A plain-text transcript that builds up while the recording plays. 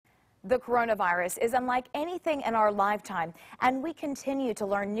The coronavirus is unlike anything in our lifetime, and we continue to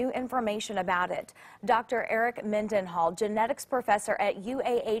learn new information about it. Dr. Eric Mendenhall, genetics professor at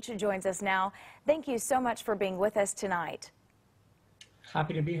UAH, joins us now. Thank you so much for being with us tonight.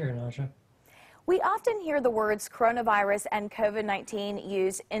 Happy to be here, Naja. We often hear the words coronavirus and COVID-19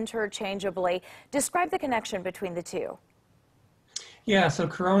 used interchangeably. Describe the connection between the two. Yeah, so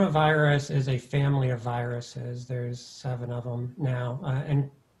coronavirus is a family of viruses. There's 7 of them now, and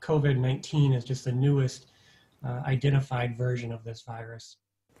COVID-19 is just the newest identified version of this virus.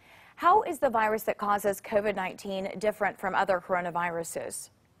 How is the virus that causes COVID-19 different from other coronaviruses?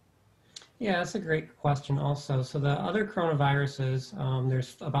 Yeah, that's a great question also. So the other coronaviruses,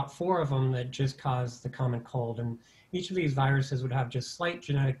 there's about 4 of them that just cause the common cold, and each of these viruses would have just slight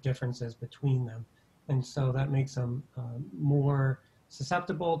genetic differences between them. And so that makes them more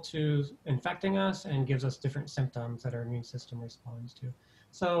susceptible to infecting us and gives us different symptoms that our immune system responds to.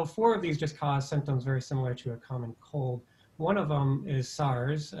 So 4 of these just cause symptoms very similar to a common cold. One of them is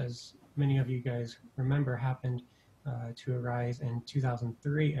SARS, as many of you guys remember, happened to arise in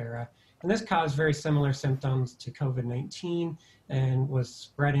 2003 era. And this caused very similar symptoms to COVID-19 and was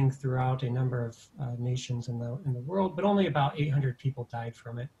spreading throughout a number of nations in the world, but only about 800 people died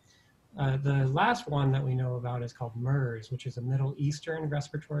from it. The last one that we know about is called MERS, which is a Middle Eastern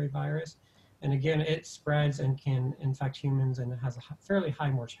respiratory virus. And again, it spreads and can infect humans, and it has a fairly high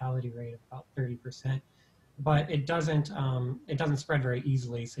mortality rate of about 30%. But it doesn't spread very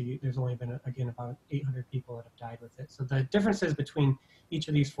easily. So there's only been, again, about 800 people that have died with it. So the differences between each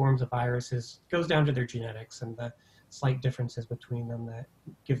of these forms of viruses goes down to their genetics and the slight differences between them that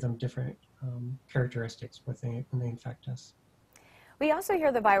give them different characteristics when they infect us. We also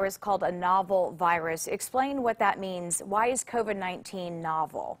hear the virus called a novel virus. Explain what that means. Why is COVID-19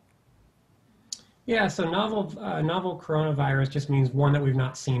 novel? Yeah, so novel coronavirus just means one that we've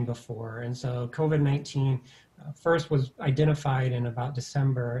not seen before. And so COVID-19 first was identified in about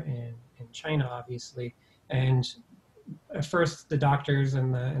December in China, obviously. And at first, the doctors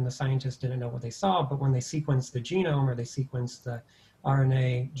and the scientists didn't know what they saw, but when they sequenced the genome, or they sequenced the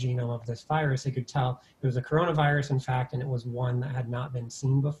RNA genome of this virus, they could tell it was a coronavirus, in fact, and it was one that had not been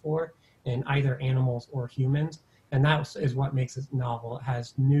seen before in either animals or humans. And that is what makes it novel. It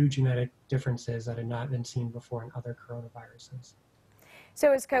has new genetic differences that had not been seen before in other coronaviruses.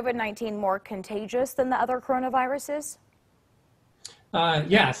 So is COVID-19 more contagious than the other coronaviruses?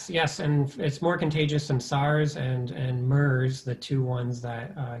 Yes, and it's more contagious than SARS and MERS, the 2 ones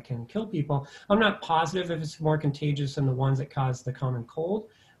that can kill people. I'm not positive if it's more contagious than the ones that cause the common cold,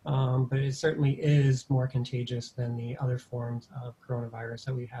 but it certainly is more contagious than the other forms of coronavirus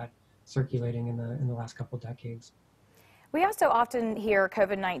that we had circulating in the last couple of decades. We also often hear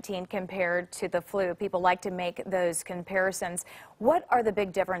COVID-19 compared to the flu. People like to make those comparisons. What are the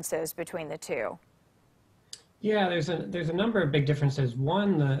big differences between the two? Yeah, there's a number of big differences.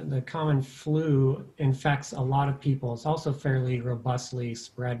 One, the common flu infects a lot of people. It's also fairly robustly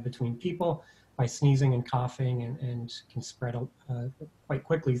spread between people by sneezing and coughing, and can spread quite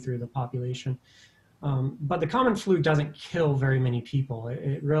quickly through the population. But the common flu doesn't kill very many people.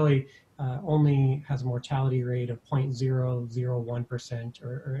 It really only has a mortality rate of 0.001%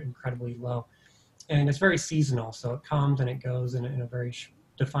 or incredibly low. And it's very seasonal, so it comes and it goes in a very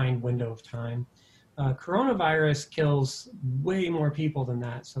defined window of time. Coronavirus kills way more people than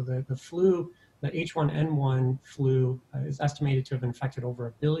that. So the flu, the H1N1 flu, is estimated to have infected over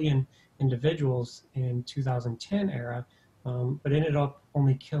 1 billion individuals in 2010 era, but ended up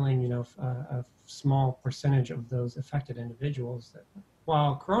only killing, a small percentage of those affected individuals.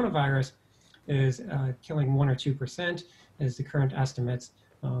 While coronavirus is killing 1 or 2% is the current estimates,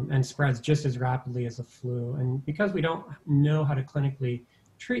 and spreads just as rapidly as the flu. And because we don't know how to clinically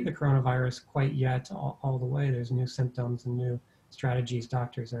treat the coronavirus quite yet all the way, there's new symptoms and new strategies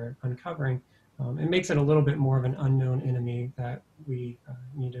doctors are uncovering. It makes it a little bit more of an unknown enemy that we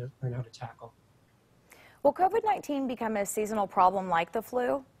need to learn how to tackle. Will COVID-19 become a seasonal problem like the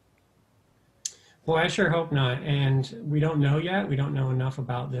flu? Well, I sure hope not. And we don't know yet. We don't know enough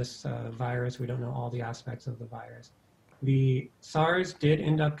about this virus. We don't know all the aspects of the virus. The SARS did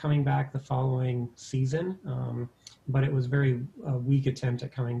end up coming back the following season, but it was a very weak attempt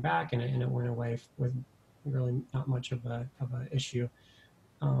at coming back, and it went away with really not much of a issue.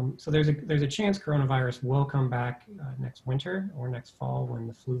 So there's a chance coronavirus will come back next winter or next fall when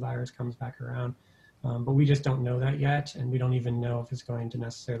the flu virus comes back around. But we just don't know that yet, and we don't even know if it's going to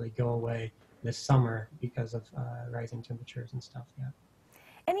necessarily go away this summer because of rising temperatures and stuff yet.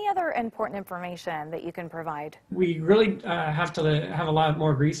 Any other important information that you can provide? We really have to have a lot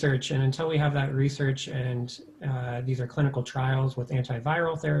more research, and until we have that research, and these are clinical trials with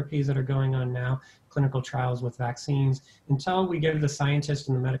antiviral therapies that are going on now, clinical trials with vaccines, until we give the scientists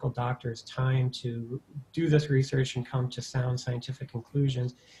and the medical doctors time to do this research and come to sound scientific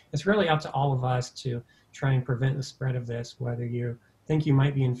conclusions, it's really up to all of us to try and prevent the spread of this. Whether you think you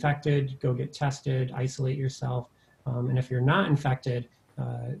might be infected, go get tested, isolate yourself, and if you're not infected,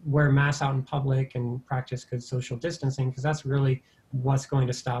 wear masks out in public and practice good social distancing, because that's really what's going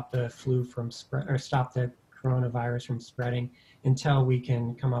to stop the flu from spread, or stop the coronavirus from spreading, until we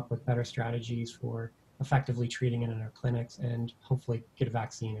can come up with better strategies for effectively treating it in our clinics and hopefully get a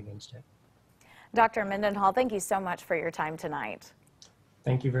vaccine against it. Dr. Mendenhall, thank you so much for your time tonight.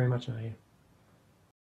 Thank you very much, Nadia.